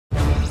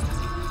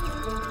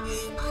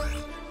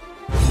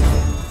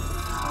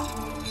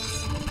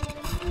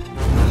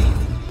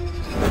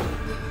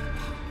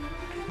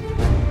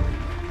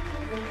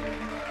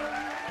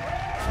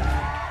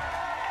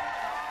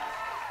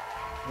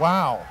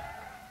Wow.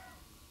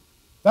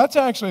 That's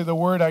actually the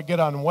word I get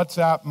on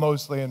WhatsApp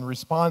mostly in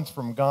response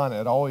from Ghana.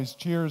 It always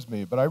cheers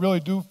me, but I really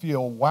do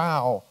feel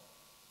wow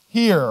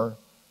here.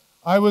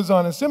 I was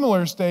on a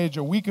similar stage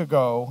a week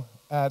ago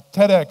at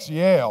TEDx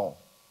Yale,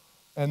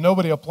 and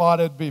nobody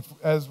applauded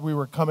as we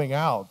were coming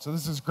out. So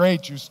this is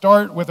great. You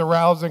start with a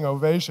rousing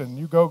ovation.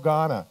 You go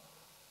Ghana.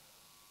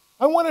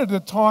 I wanted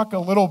to talk a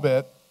little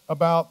bit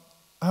about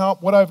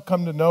what I've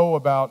come to know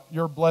about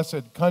your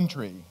blessed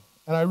country.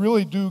 And I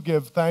really do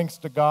give thanks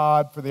to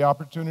God for the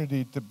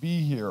opportunity to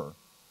be here.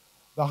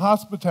 The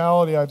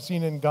hospitality I've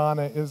seen in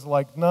Ghana is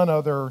like none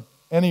other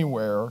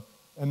anywhere,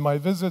 and my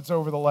visits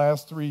over the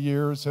last 3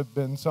 years have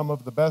been some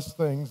of the best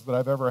things that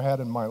I've ever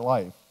had in my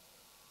life.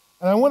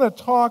 And I want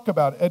to talk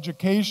about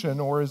education,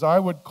 or as I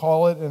would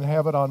call it and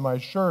have it on my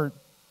shirt,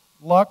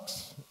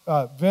 Lux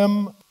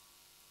Vim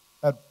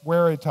et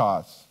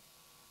Veritas.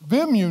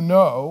 Vim,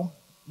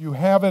 you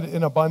have it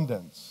in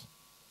abundance.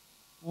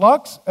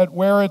 Lux et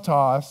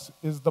Veritas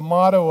is the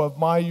motto of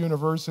my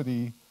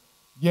university,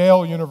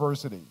 Yale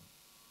University.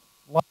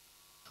 Light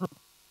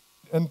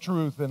and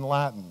truth in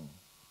Latin.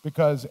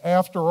 Because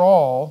after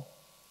all,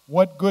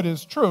 what good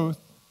is truth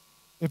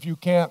if you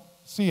can't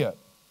see it?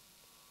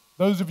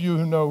 Those of you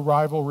who know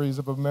rivalries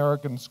of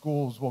American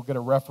schools will get a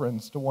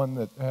reference to one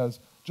that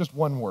has just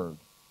one word.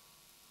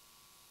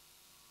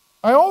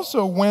 I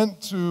also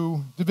went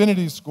to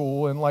divinity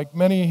school, and like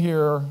many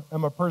here,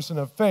 am a person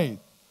of faith.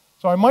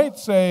 So I might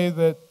say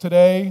that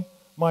today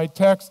my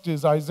text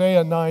is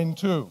Isaiah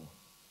 9:2.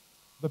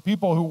 The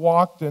people who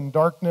walked in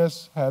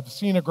darkness have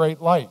seen a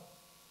great light.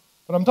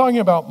 But I'm talking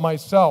about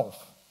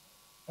myself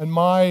and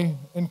my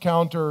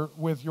encounter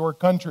with your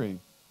country.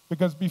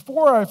 Because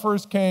before I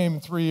first came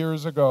 3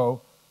 years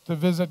ago to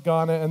visit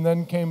Ghana and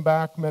then came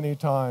back many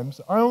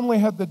times, I only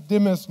had the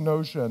dimmest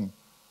notion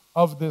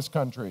of this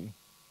country.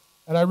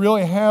 And I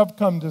really have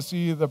come to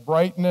see the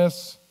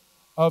brightness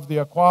of the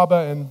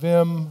Akwaba and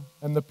Vim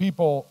and the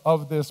people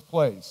of this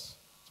place.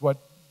 It's what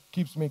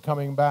keeps me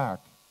coming back.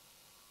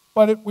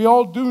 But we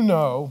all do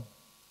know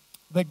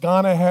that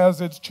Ghana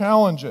has its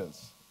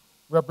challenges,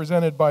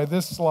 represented by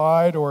this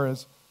slide, or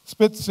as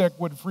Spitzek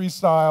would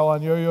freestyle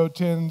on Yo-Yo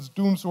Tin's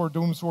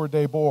Doomsor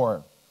de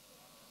Boer.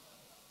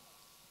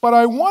 But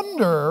I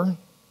wonder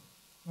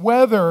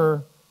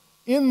whether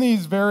in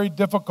these very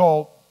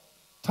difficult,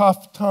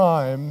 tough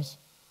times,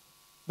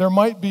 there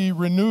might be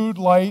renewed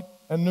light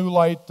and new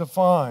light to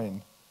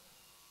find,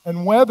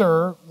 and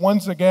whether,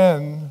 once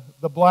again,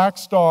 the black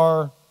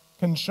star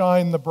can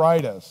shine the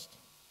brightest.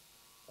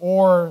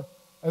 Or,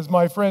 as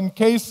my friend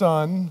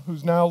Kay-sun, who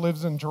now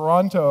lives in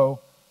Toronto,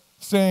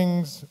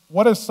 sings,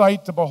 "What a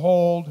sight to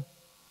behold,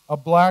 a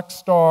black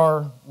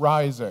star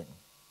rising."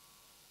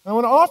 And I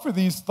want to offer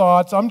these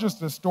thoughts. I'm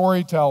just a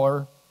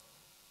storyteller,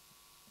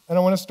 and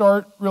I want to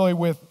start really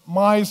with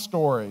my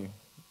story.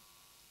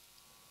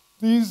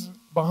 These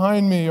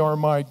behind me are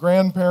my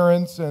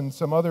grandparents and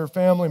some other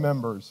family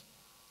members.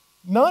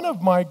 None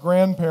of my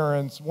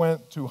grandparents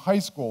went to high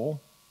school,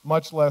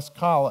 much less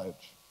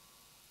college.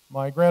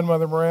 My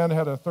grandmother Morand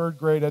had a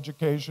third-grade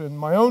education.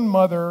 My own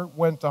mother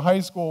went to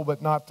high school,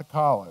 but not to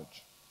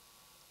college.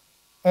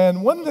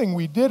 And one thing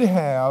we did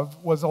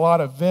have was a lot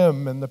of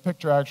vim, and the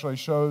picture actually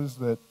shows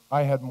that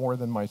I had more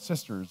than my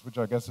sisters, which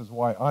I guess is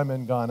why I'm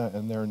in Ghana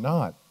and they're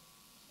not.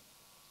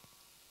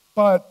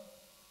 But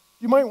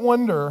you might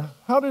wonder,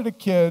 how did a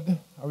kid,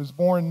 I was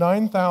born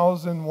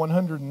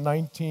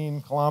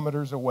 9,119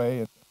 kilometers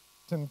away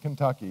in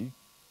Kentucky.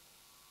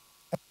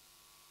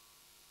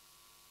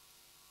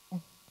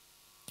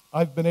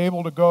 I've been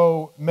able to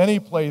go many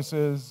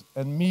places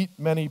and meet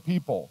many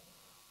people.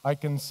 I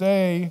can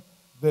say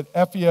that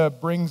Effia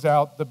brings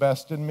out the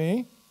best in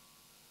me,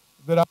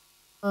 that I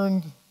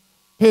learned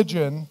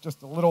Pidgin,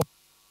 just a little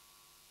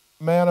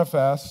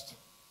manifest,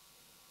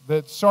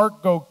 that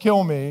Sark go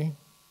kill me,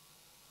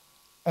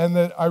 and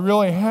that I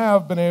really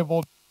have been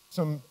able to do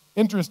some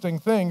interesting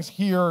things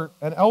here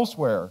and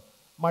elsewhere.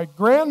 My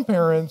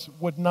grandparents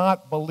would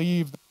not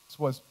believe this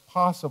was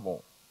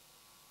possible.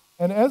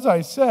 And as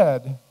I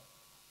said,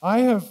 I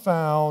have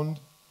found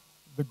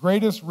the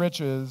greatest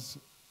riches,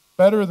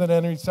 better than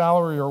any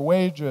salary or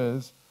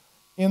wages,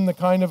 in the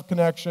kind of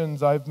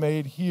connections I've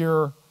made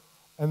here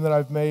and that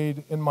I've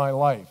made in my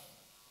life.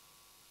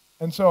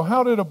 And so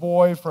how did a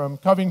boy from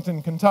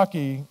Covington,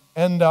 Kentucky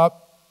end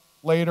up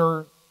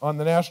later on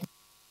the national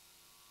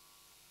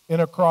in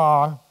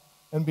Accra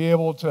and be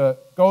able to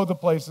go the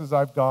places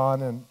I've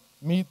gone and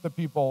meet the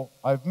people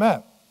I've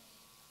met?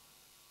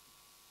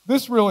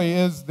 This really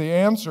is the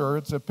answer.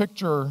 It's a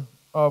picture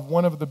of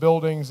one of the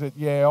buildings at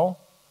Yale.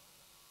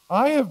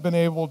 I have been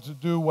able to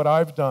do what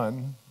I've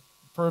done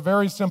for a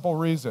very simple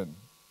reason.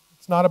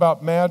 It's not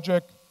about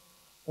magic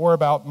or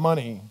about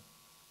money.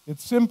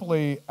 It's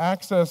simply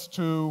access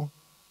to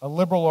a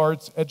liberal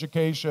arts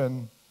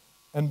education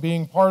and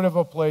being part of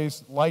a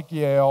place like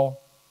Yale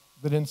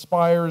that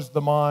inspires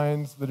the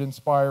minds that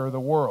inspire the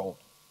world.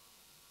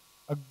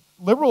 A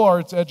liberal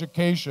arts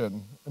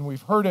education, and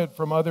we've heard it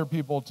from other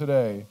people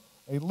today,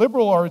 a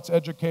liberal arts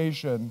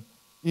education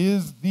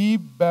is the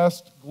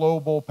best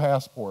global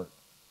passport.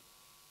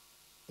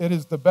 It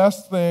is the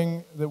best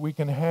thing that we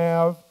can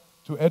have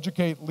to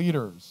educate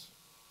leaders.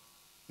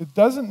 It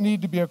doesn't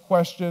need to be a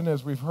question,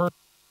 as we've heard,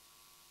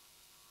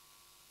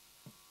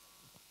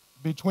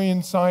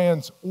 between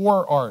science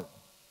or art,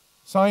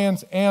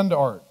 science and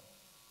art.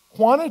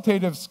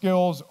 Quantitative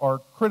skills are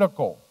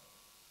critical,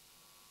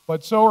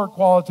 but so are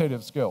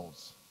qualitative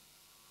skills.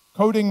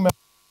 Coding,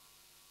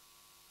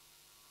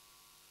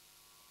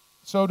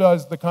 so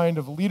does the kind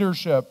of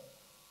leadership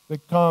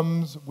that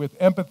comes with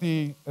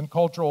empathy and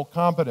cultural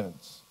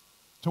competence.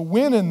 To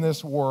win in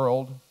this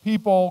world,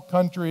 people,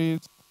 countries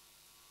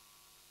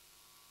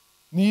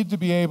need to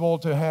be able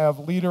to have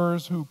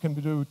leaders who can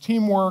do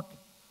teamwork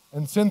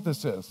and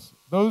synthesis.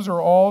 Those are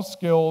all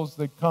skills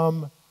that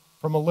come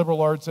from a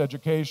liberal arts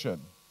education.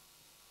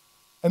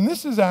 And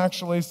this is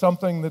actually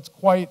something that's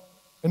quite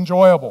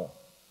enjoyable.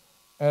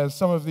 As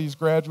some of these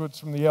graduates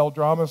from the Yale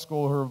Drama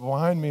School who are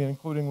behind me,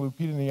 including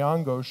Lupita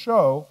Nyong'o,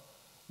 show,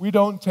 we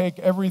don't take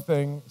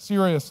everything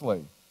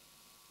seriously.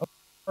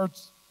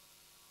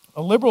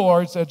 A liberal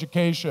arts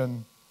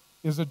education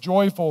is a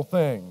joyful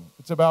thing.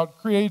 It's about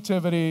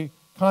creativity,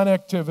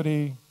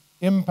 connectivity,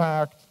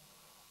 impact,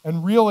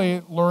 and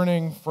really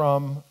learning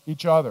from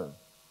each other.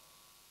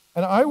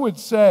 And I would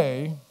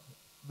say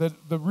that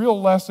the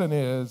real lesson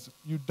is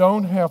you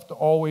don't have to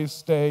always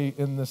stay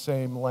in the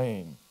same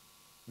lane.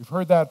 We've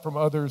heard that from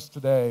others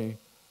today,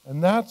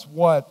 and that's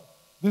what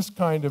this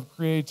kind of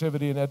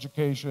creativity and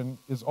education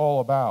is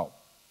all about.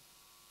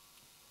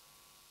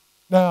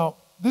 Now,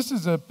 this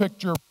is a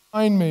picture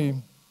behind me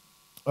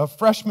of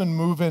freshman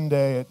move-in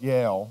day at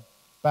Yale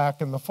back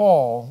in the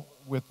fall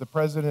with the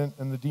president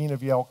and the dean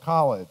of Yale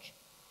College.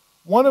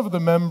 One of the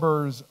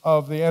members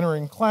of the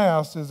entering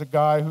class is a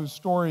guy whose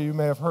story you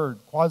may have heard,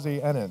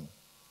 Kwasi Enin,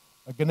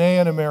 a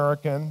Ghanaian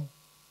American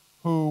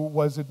who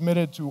was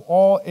admitted to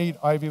all 8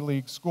 Ivy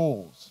League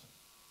schools.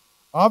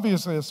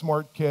 Obviously a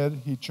smart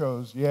kid, he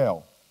chose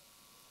Yale.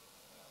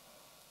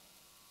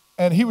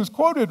 And he was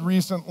quoted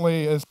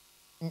recently as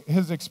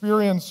his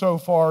experience so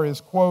far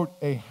is, quote,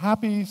 a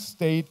happy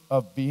state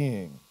of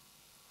being.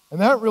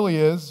 And that really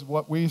is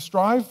what we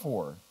strive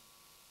for,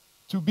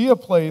 to be a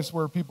place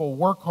where people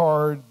work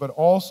hard but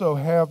also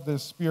have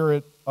this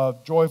spirit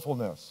of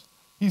joyfulness.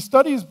 He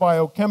studies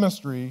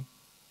biochemistry,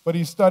 but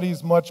he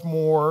studies much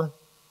more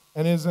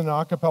and is in an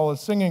a cappella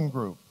singing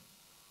group.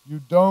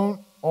 You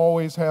don't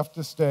always have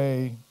to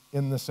stay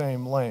in the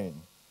same lane.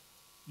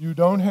 You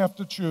don't have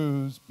to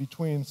choose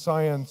between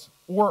science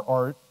or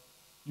art.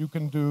 You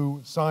can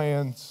do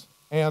science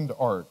and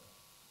art.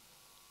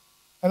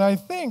 And I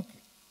think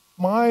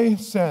my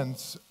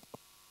sense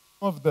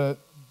of the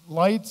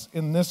lights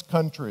in this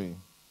country,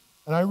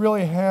 and I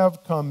really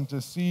have come to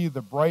see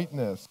the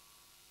brightness,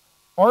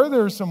 are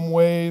there some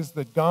ways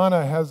that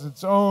Ghana has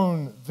its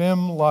own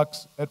vim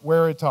lux et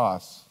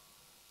veritas?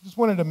 I just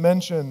wanted to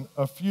mention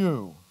a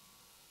few.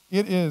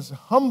 It is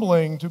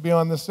humbling to be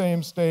on the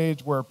same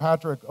stage where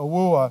Patrick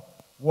Awuah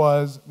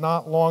was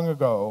not long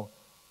ago.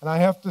 And I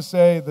have to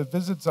say the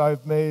visits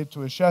I've made to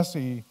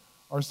Ashesi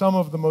are some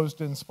of the most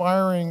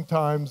inspiring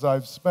times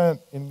I've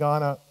spent in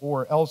Ghana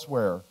or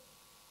elsewhere.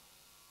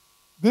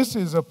 This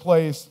is a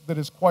place that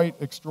is quite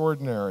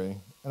extraordinary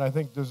and I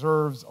think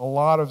deserves a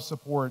lot of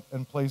support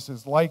and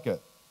places like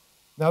it.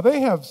 Now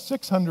they have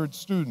 600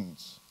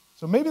 students,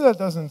 so maybe that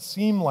doesn't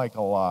seem like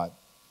a lot,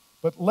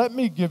 but let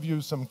me give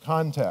you some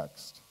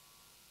context.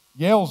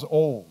 Yale's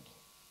old.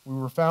 We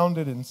were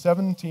founded in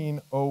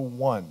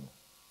 1701.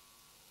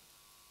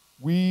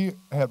 We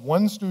had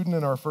 1 student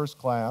in our first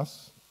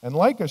class, and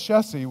like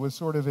Ashesi, was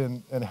sort of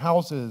in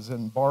houses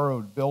and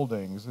borrowed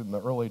buildings in the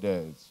early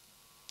days.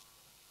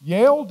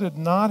 Yale did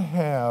not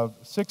have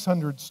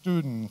 600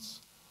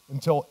 students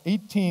until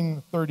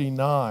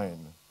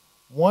 1839,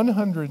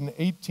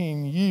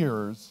 118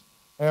 years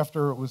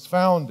after it was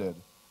founded.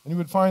 And you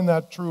would find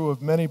that true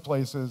of many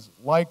places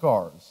like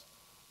ours.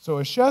 So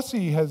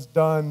Ashesi has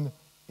done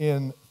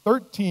in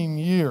 13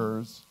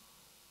 years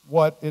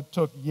what it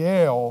took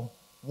Yale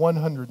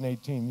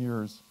 118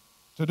 years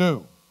to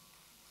do.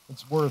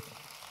 It's worth it.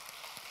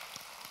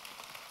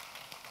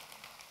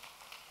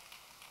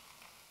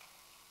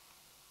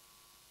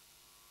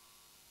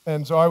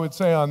 And so I would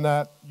say on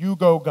that, you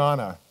go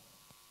Ghana.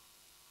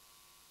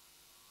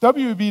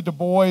 W.E.B. Du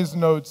Bois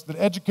notes that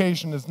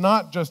education is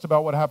not just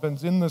about what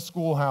happens in the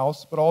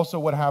schoolhouse, but also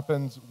what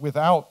happens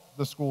without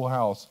the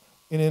schoolhouse,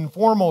 in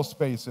informal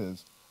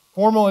spaces.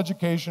 Formal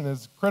education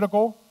is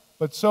critical,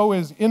 but so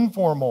is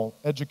informal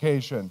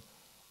education.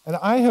 And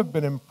I have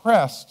been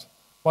impressed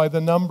by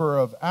the number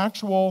of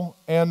actual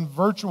and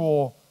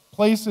virtual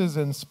places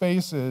and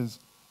spaces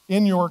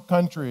in your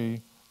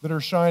country that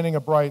are shining a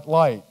bright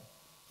light.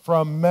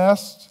 From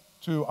MEST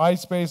to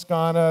iSpace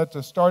Ghana,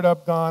 to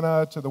Startup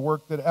Ghana, to the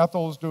work that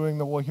Ethel's doing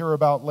that we'll hear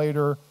about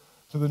later,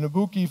 to the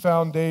Nabuki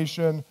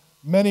Foundation,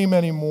 many,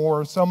 many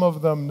more, some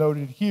of them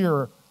noted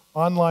here,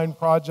 online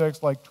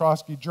projects like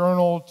Trotsky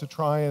Journal to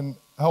try and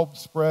help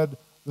spread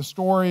the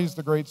stories,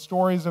 the great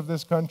stories of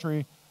this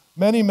country,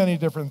 many, many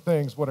different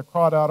things. What a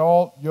Crawdad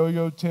Alt,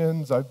 yo-yo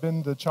tins, I've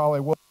been to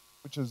Chale,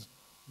 which is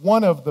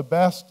one of the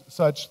best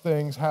such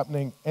things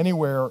happening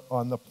anywhere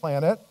on the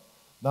planet.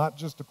 Not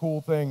just a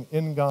cool thing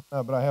in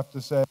Ghana, but I have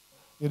to say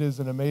it is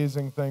an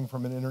amazing thing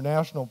from an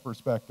international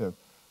perspective.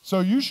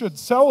 So you should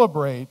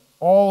celebrate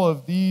all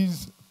of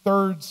these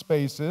third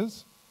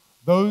spaces.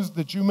 Those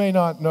that you may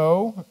not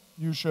know,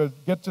 you should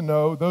get to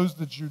know. Those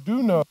that you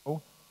do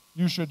know,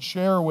 you should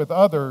share with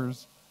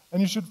others.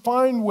 And you should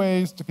find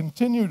ways to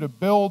continue to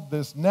build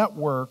this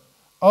network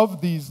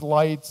of these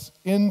lights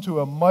into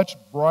a much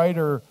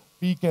brighter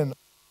beacon.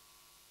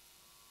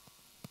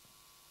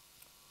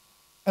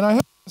 And I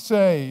have to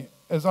say,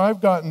 as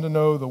I've gotten to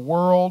know the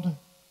world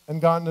and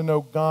gotten to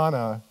know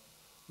Ghana,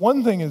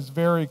 one thing is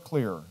very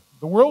clear.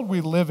 The world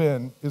we live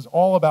in is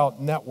all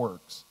about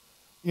networks.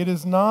 It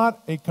is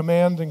not a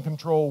command and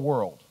control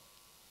world.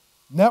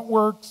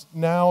 Networks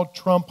now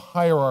trump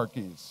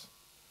hierarchies.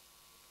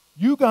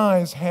 You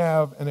guys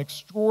have an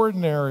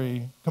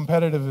extraordinary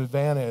competitive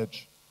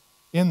advantage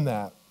in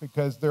that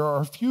because there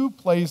are few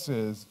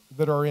places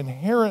that are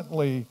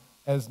inherently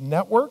as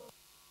networked,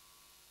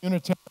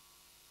 unitarian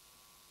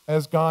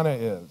as Ghana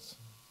is.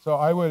 So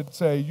I would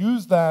say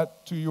use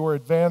that to your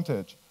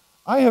advantage.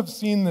 I have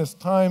seen this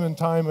time and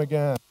time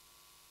again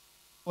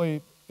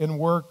in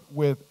work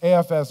with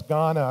AFS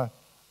Ghana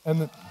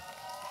and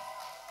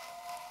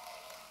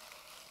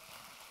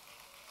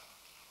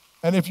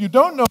if you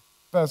don't know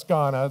AFS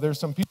Ghana, there's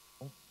some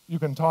people you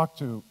can talk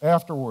to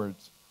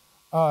afterwards.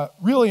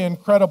 Really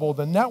incredible.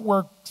 The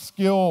network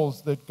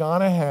skills that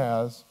Ghana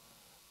has,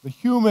 the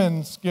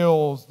human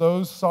skills,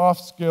 those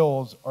soft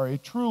skills are a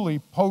truly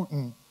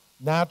potent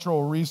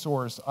natural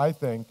resource, I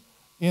think,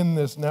 in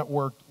this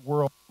networked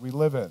world we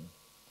live in.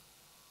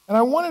 And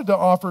I wanted to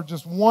offer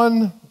just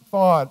one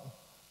thought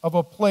of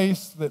a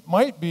place that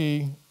might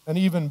be an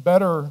even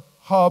better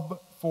hub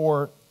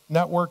for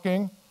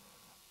networking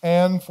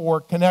and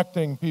for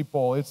connecting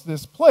people. It's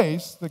this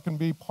place that can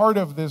be part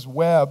of this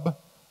web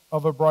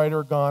of a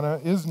brighter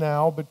Ghana, is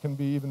now, but can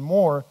be even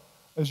more.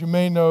 As you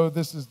may know,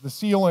 this is the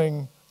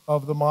ceiling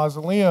of the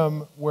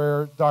mausoleum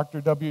where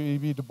Dr.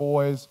 W.E.B. Du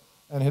Bois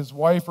and his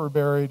wife are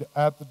buried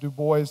at the Du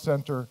Bois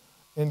Center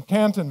in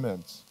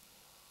Cantonments.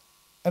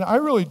 And I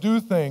really do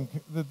think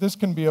that this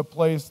can be a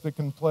place that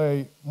can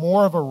play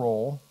more of a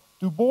role.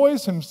 Du Bois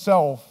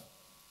himself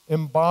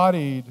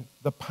embodied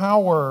the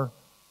power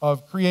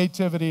of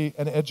creativity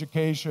and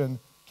education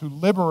to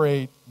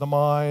liberate the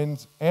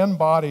minds and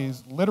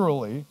bodies,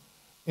 literally,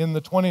 in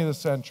the 20th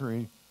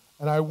century.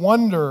 And I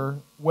wonder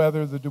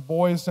whether the Du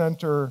Bois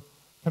Center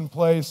can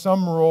play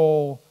some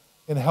role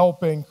in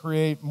helping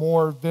create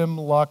more vim,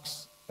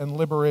 lux, and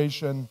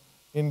liberation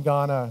in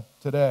Ghana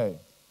today.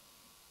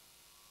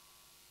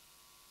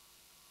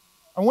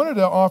 I wanted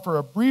to offer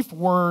a brief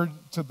word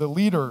to the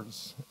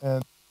leaders,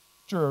 and a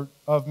picture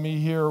of me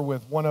here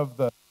with one of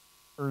the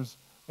leaders.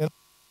 And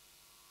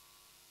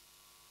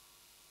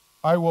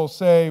I will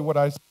say what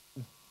I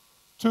said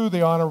to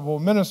the Honorable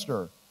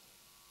Minister.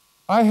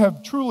 I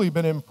have truly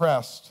been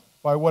impressed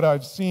by what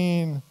I've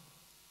seen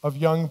of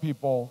young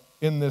people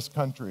in this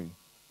country.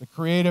 The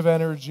creative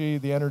energy,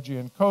 the energy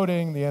in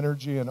coding, the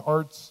energy in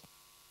arts.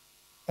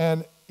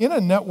 And in a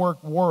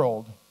networked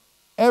world,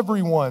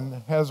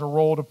 everyone has a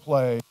role to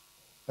play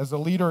as a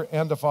leader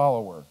and a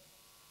follower.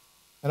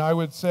 And I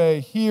would say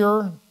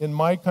here in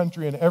my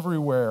country and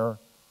everywhere,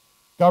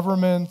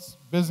 governments,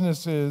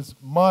 businesses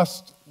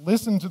must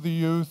listen to the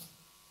youth,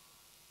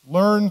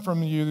 learn from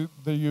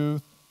the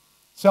youth,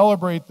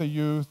 celebrate the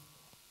youth,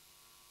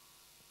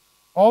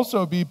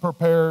 also be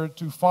prepared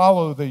to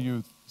follow the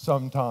youth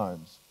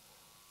sometimes.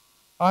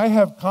 I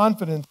have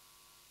confidence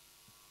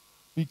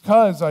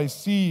because I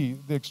see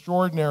the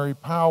extraordinary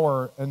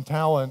power and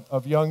talent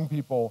of young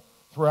people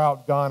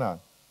throughout Ghana.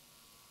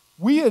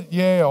 We at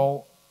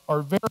Yale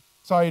are very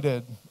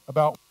excited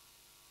about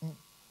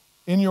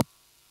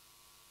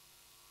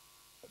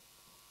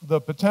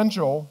the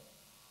potential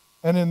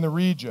and in the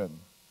region.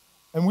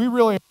 And we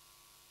really,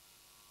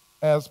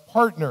 as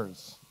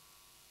partners,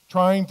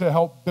 trying to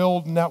help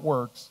build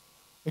networks.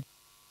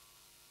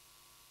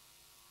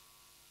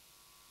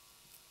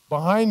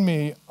 Behind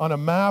me on a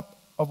map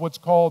of what's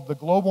called the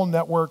Global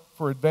Network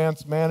for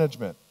Advanced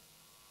Management.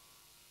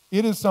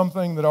 It is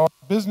something that our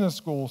business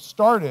school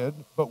started,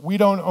 but we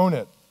don't own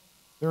it.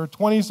 There are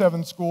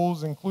 27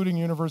 schools, including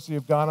University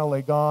of Ghana,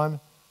 Legon.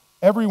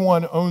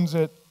 Everyone owns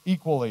it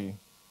equally.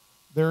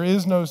 There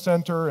is no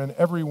center, and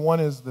everyone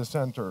is the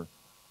center.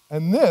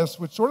 And this,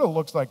 which sort of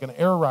looks like an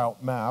air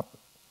route map,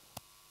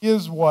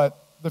 is what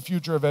the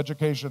future of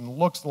education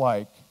looks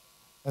like.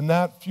 And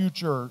that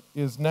future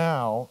is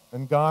now,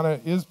 and Ghana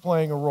is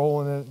playing a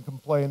role in it and can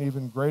play an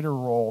even greater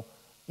role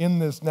in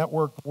this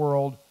networked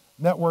world.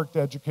 Networked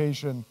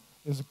education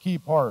is a key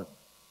part.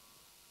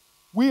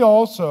 We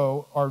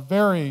also are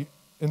very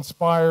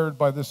inspired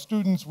by the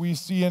students we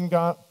see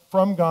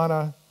from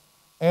Ghana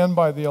and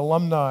by the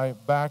alumni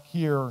back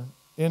here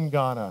in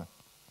Ghana.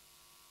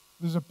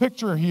 There's a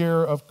picture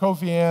here of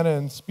Kofi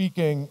Annan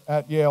speaking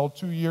at Yale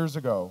 2 years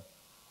ago.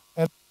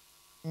 And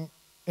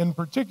in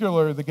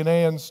particular, the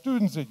Ghanaian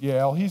students at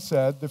Yale, he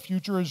said, "The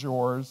future is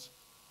yours.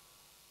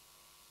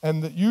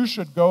 and that you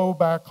should go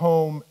back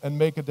home and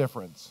make a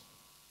difference.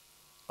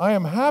 I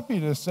am happy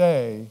to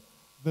say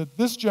that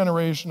this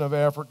generation of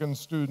African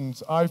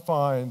students, I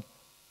find,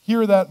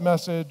 hear that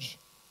message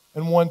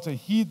and want to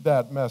heed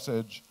that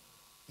message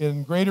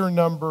in greater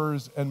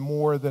numbers and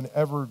more than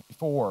ever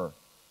before.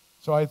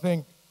 So I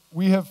think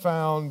we have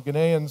found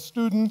Ghanaian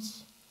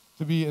students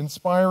to be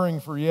inspiring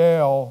for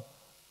Yale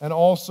and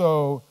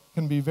also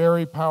can be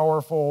very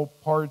powerful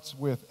parts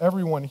with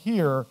everyone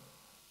here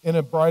in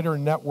a brighter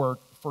network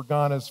for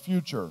Ghana's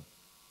future.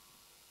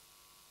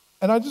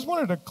 And I just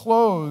wanted to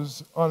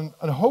close on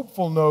a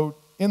hopeful note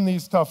in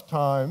these tough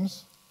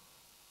times.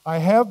 I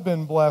have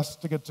been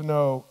blessed to get to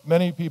know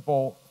many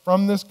people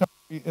from this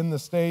country in the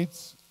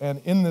States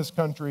and in this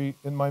country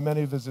in my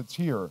many visits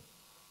here.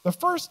 The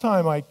first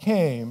time I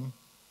came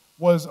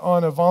was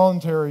on a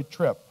voluntary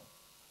trip,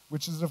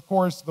 which is, of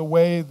course, the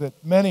way that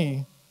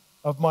many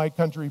of my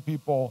country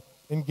people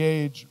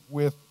engage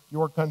with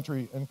your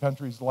country and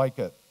countries like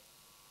it.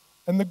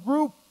 And the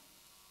group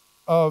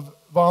of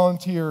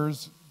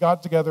volunteers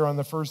got together on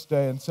the first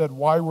day and said,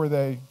 why were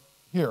they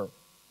here?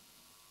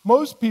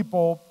 Most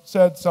people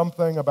said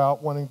something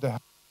about wanting to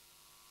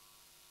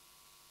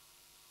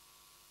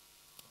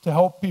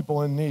help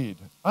people in need.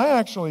 I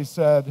actually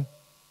said,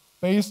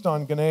 based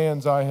on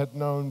Ghanaians I had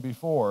known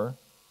before,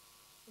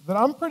 that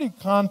I'm pretty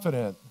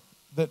confident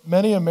that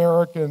many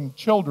American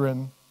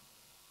children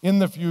in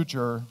the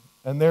future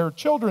and their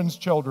children's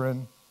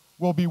children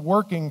will be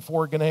working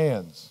for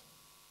Ghanaians.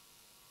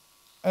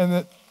 And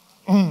that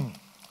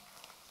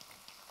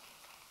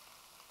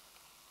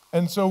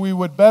and so we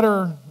would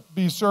better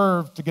be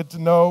served to get to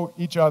know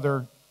each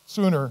other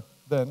sooner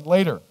than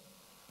later.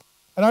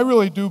 And I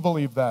really do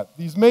believe that.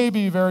 These may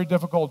be very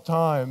difficult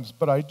times,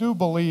 but I do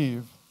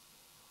believe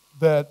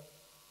that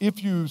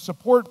if you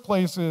support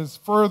places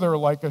further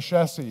like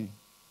Ashesi,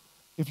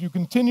 if you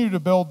continue to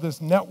build this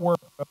network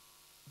of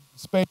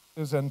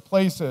spaces and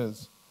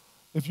places,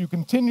 if you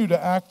continue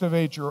to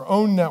activate your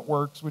own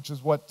networks, which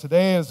is what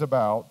today is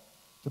about,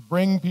 to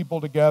bring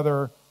people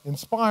together,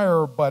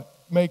 inspire, but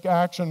make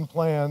action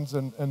plans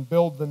and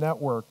build the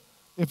network.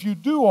 If you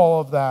do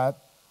all of that,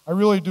 I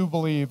really do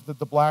believe that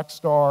the Black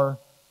Star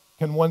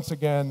can once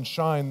again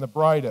shine the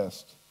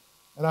brightest.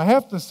 And I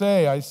have to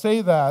say, I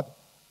say that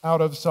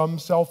out of some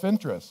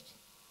self-interest,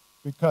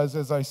 because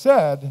as I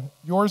said,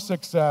 your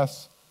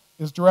success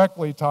is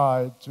directly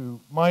tied to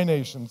my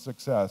nation's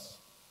success.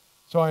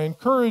 So I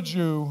encourage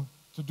you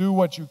to do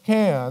what you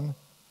can.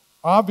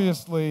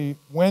 Obviously,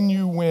 when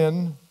you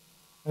win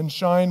and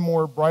shine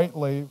more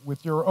brightly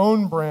with your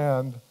own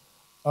brand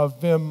of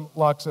Vim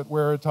Lux et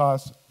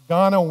Veritas,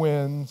 Ghana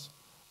wins,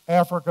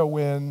 Africa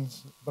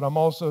wins, but I'm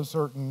also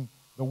certain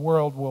the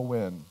world will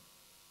win.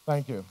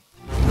 Thank you.